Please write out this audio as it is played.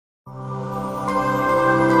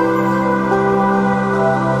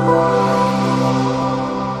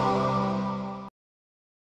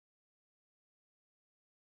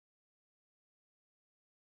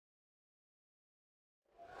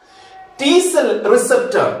T-cell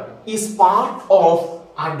receptor is part of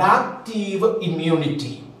adaptive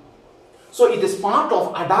immunity. So it is part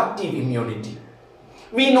of adaptive immunity.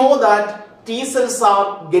 We know that T cells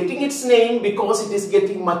are getting its name because it is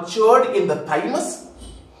getting matured in the thymus.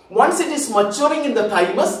 Once it is maturing in the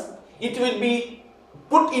thymus, it will be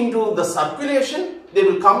put into the circulation. They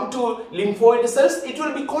will come to lymphoid cells. It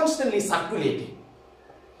will be constantly circulating.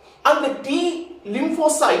 And the T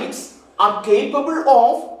lymphocytes are capable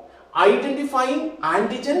of identifying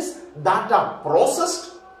antigens that are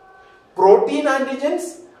processed, protein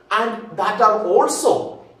antigens, and that are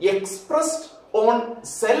also expressed on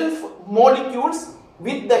self molecules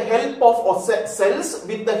with the help of, or cells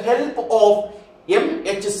with the help of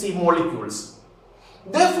MHC molecules.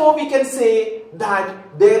 Therefore, we can say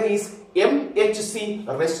that there is MHC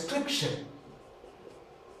restriction.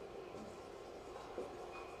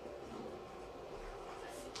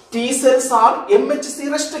 T cells are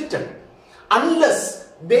MHC restricted unless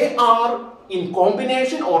they are in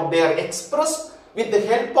combination or they are expressed with the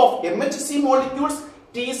help of MHC molecules.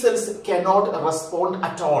 T cells cannot respond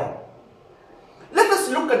at all. Let us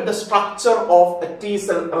look at the structure of a T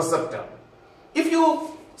cell receptor. If you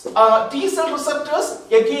T cell receptors,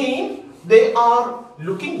 again they are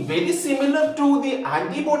looking very similar to the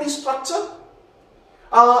antibody structure.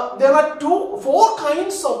 There are four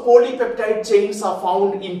kinds of polypeptide chains are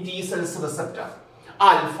found in T cells receptor: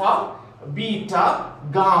 alpha, beta,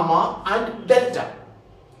 gamma, and delta.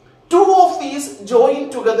 Two of these join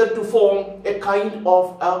together to form a kind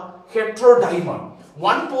of a heterodimer.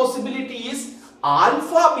 One possibility is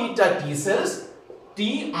alpha beta T cells,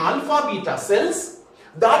 T alpha beta cells.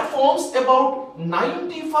 That forms about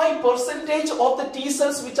 95% of the T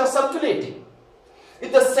cells which are circulating.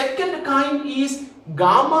 If the second kind is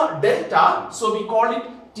gamma delta, so we call it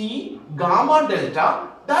T gamma delta,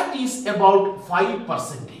 that is about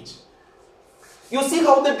 5%. You see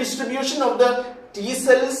how the distribution of the T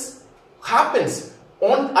cells happens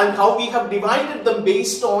on, and how we have divided them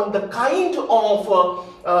based on the kind of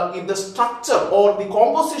the structure or the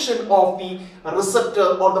composition of the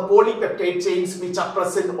receptor or the polypeptide chains which are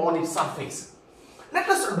present on its surface. Let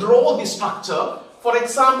us draw the structure. For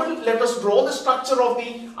example, let us draw the structure of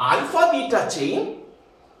the alpha beta chain.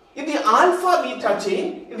 In the alpha beta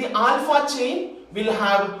chain, the alpha chain will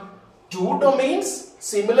have two domains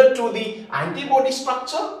similar to the antibody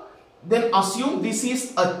structure. Then assume this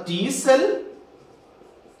is a T cell.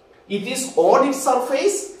 It is on its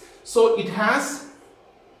surface, so it has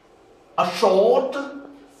a short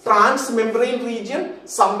transmembrane region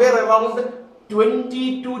somewhere around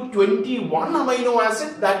 20 to 21 amino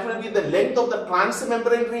acid. That will be the length of the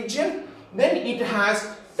transmembrane region. Then it has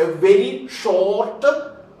a very short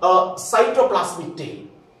cytoplasmic tail.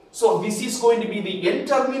 So this is going to be the N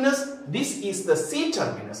terminus, this is the C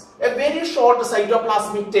terminus. A very short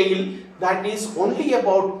cytoplasmic tail that is only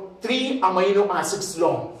about 3 amino acids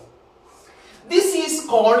long. This is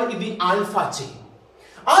called the alpha chain.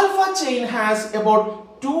 Alpha chain has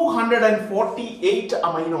about 248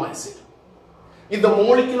 amino acid. If the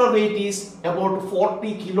molecular weight is about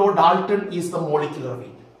 40 kilodalton is the molecular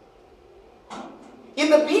weight. In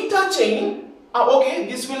the beta chain, okay,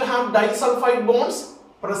 this will have disulfide bonds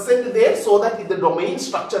present there so that the domain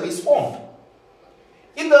structure is formed.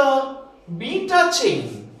 In the beta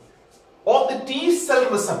chain of the T cell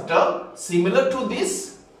receptor, similar to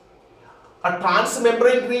this, a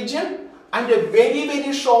transmembrane region and a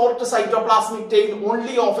very short cytoplasmic tail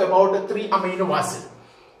only of about 3 amino acid.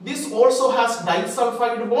 This also has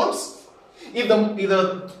disulfide bonds. If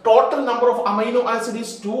the total number of amino acid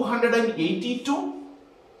is 282,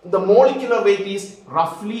 the molecular weight is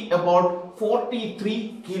roughly about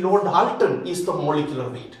 43 kilodalton is the molecular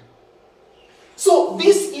weight. So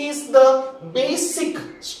this is the basic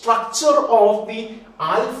structure of the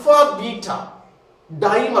alpha beta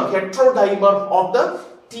dimer, heterodimer of the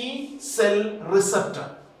T cell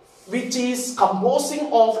receptor, which is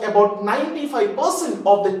composing of about 95%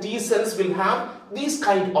 of the T cells will have this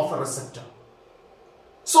kind of a receptor.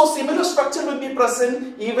 So similar structure will be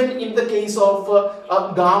present even in the case of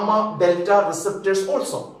gamma delta receptors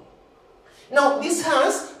also. Now this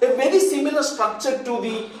has a very similar structure to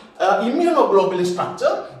the immunoglobulin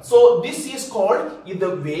structure. So this is called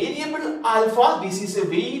the variable alpha, this is a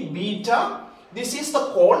beta, this is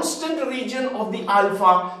the constant region of the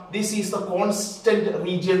alpha, this is the constant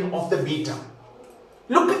region of the beta.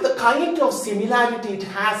 Look at the kind of similarity it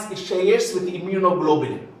has, it shares with the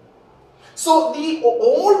immunoglobulin. So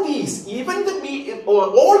all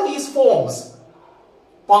these forms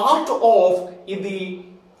part of the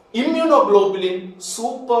immunoglobulin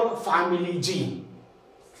superfamily gene.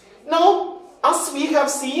 Now as we have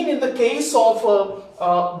seen in the case of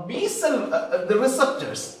B cell, the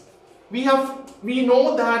receptors, we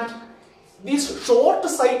know that this short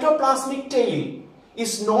cytoplasmic tail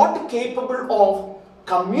is not capable of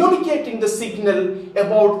communicating the signal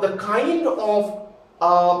about the kind of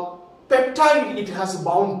peptide it has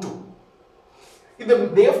bound to.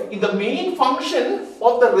 The main function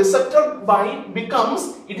of the receptor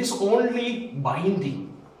becomes it is only binding,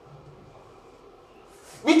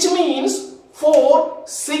 which means for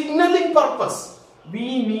signaling purpose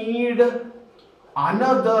we need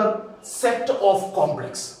another set of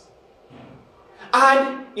complex,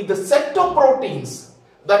 and if the set of proteins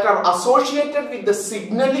that are associated with the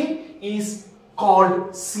signaling is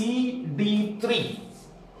called CD3.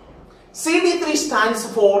 CD3 stands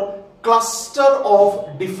for cluster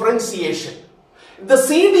of differentiation. The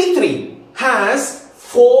CD3 has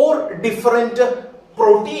 4 different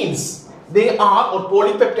proteins. They are, or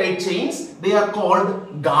polypeptide chains, they are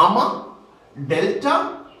called gamma,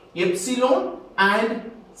 delta, epsilon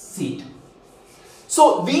and zeta.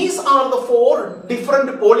 So these are the 4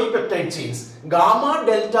 different polypeptide chains: gamma,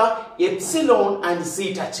 delta, epsilon and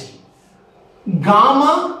zeta chain.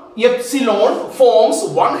 Gamma epsilon forms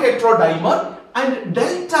one heterodimer and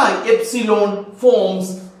delta epsilon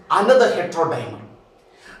forms another heterodimer.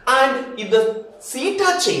 And in the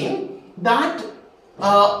zeta chain, that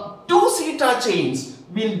 2 zeta chains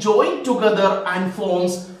will join together and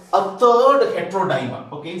forms a third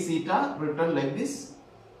heterodimer. Okay, zeta written like this.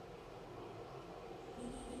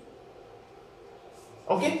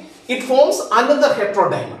 Okay, it forms another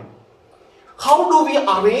heterodimer. How do we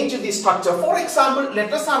arrange the structure? For example,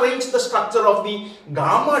 let us arrange the structure of the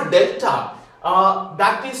gamma delta.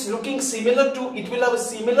 That is looking similar to, it will have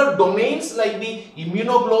similar domains like the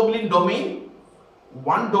immunoglobulin domain,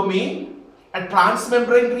 one domain, a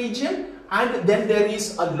transmembrane region, and then there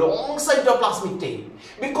is a long cytoplasmic tail,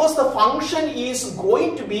 because the function is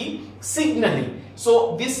going to be signaling.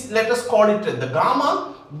 So this, let us call it the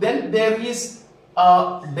gamma, then there is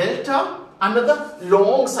delta, another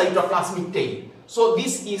long cytoplasmic tail. So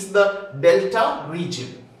this is the delta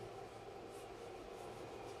region.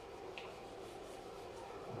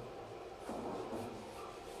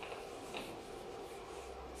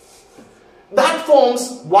 That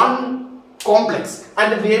forms one complex,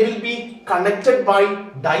 and they will be connected by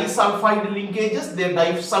disulfide linkages. Their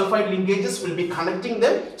disulfide linkages will be connecting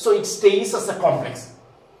them, so it stays as a complex.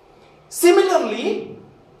 Similarly,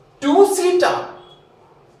 2 zeta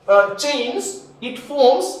chains, it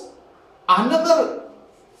forms another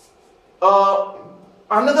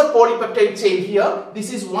polypeptide chain here.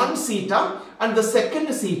 This is one zeta and the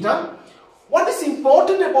second zeta. What is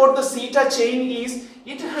important about the zeta chain is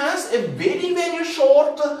it has a very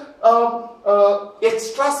short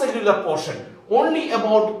extracellular portion, only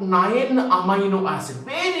about 9 amino acids,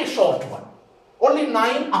 very short one, only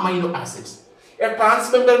 9 amino acids, a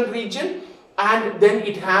transmembrane region, and then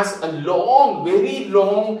it has a long, very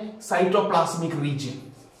long cytoplasmic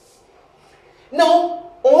region.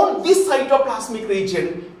 Now, on this cytoplasmic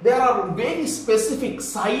region, there are very specific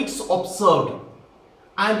sites observed,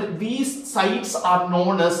 and these sites are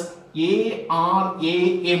known as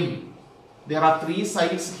ARAM. There are 3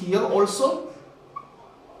 sites here also.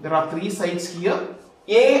 There are 3 sites here.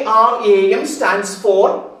 ARAM stands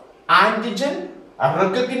for antigen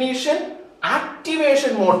recognition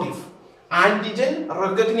activation motif. Antigen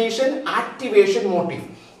recognition activation motif.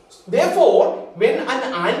 Therefore, when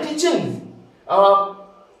an antigen,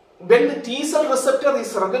 when the T cell receptor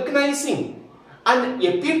is recognizing an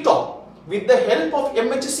epitope with the help of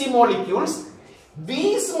MHC molecules,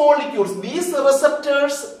 these molecules, these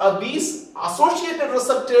receptors, these associated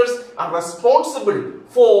receptors are responsible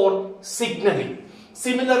for signaling.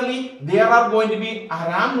 Similarly, there are going to be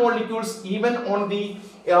ARAM molecules even on the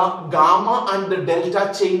gamma and the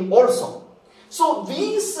delta chain also. So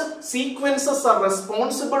these sequences are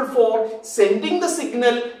responsible for sending the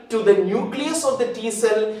signal to the nucleus of the T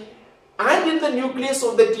cell, and in the nucleus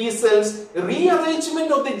of the T cells,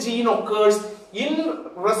 rearrangement of the gene occurs in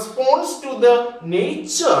response to the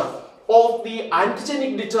nature of the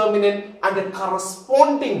antigenic determinant, and a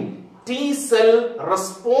corresponding T cell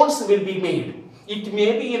response will be made. It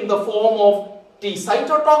may be in the form of T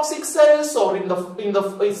cytotoxic cells or in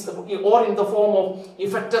the form of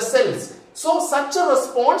effector cells. So such a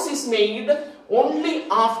response is made only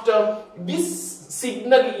after this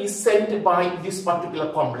signal is sent by this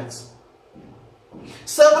particular complex.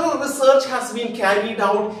 Several research has been carried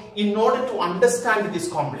out in order to understand this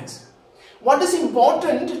complex. What is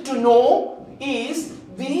important to know is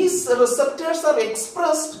these receptors are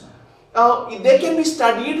expressed, they can be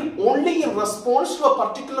studied only in response to a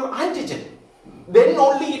particular antigen. then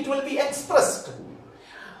only it will be expressed.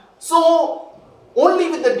 So, only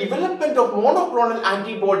with the development of monoclonal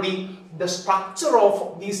antibody, the structure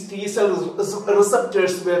of these T cell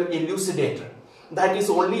receptors were elucidated. That is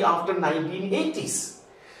only after 1980s.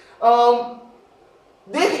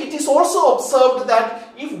 It is also observed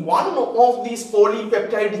that if one of these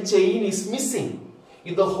polypeptide chain is missing,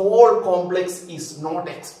 the whole complex is not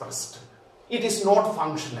expressed. It is not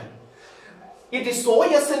functional. It is so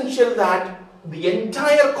essential that the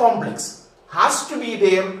entire complex has to be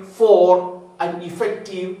there for an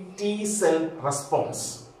effective T cell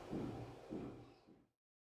response.